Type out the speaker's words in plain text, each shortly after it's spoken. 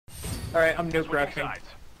Alright, I'm nuke rushing.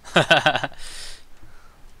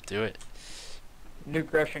 Do it.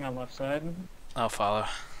 Nuke rushing on left side. I'll follow.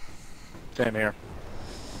 Same here.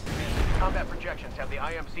 Combat projections have the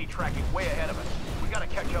IMC tracking way ahead of us. We gotta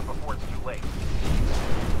catch up before it's too late.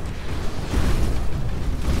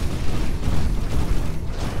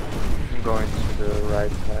 I'm going to the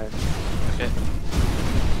right side. Okay.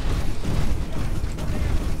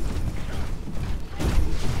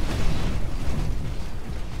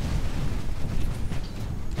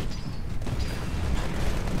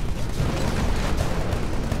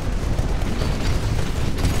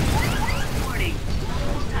 Warning.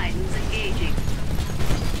 Multiple Titans engaging.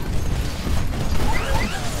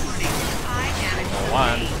 Warning. High damage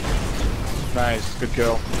One. sustained. Nice, good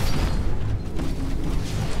kill.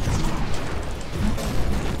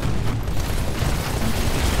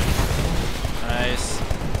 Nice.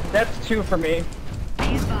 That's 2 for me. Be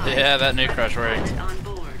advised. Yeah, that nuke crush worked. Pilot on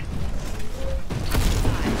board.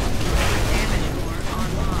 Damage core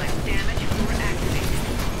online. Damage core activated.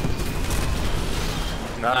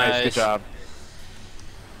 Nice, good Nice. job.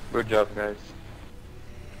 Good job, guys.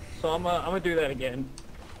 So I'm gonna do that again.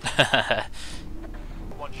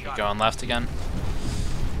 One shot. Going left again.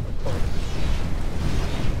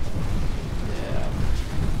 Yeah.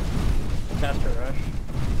 Master rush.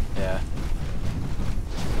 Yeah.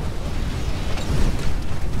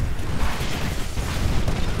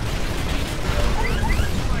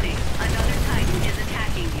 Warning. Another Titan is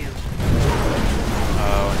attacking you.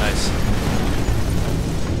 Oh, nice.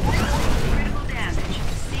 Critical damage.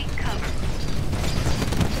 Seek cover.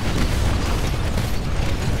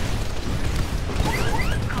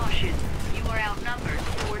 Caution. You are outnumbered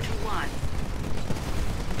 4 to 1.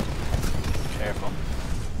 Careful.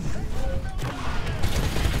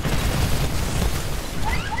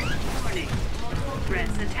 Warning. Multiple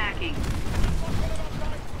threats attacking.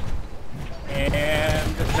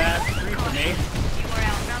 And that's 3 for me. You are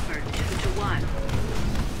outnumbered 2 to 1.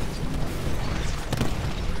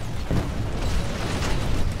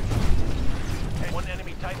 One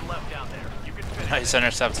enemy Titan left down there. You can finish. Nice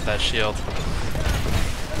intercept to that shield.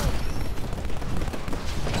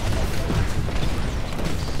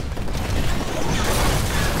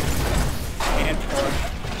 And 4.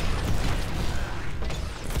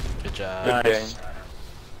 Good job. Nice.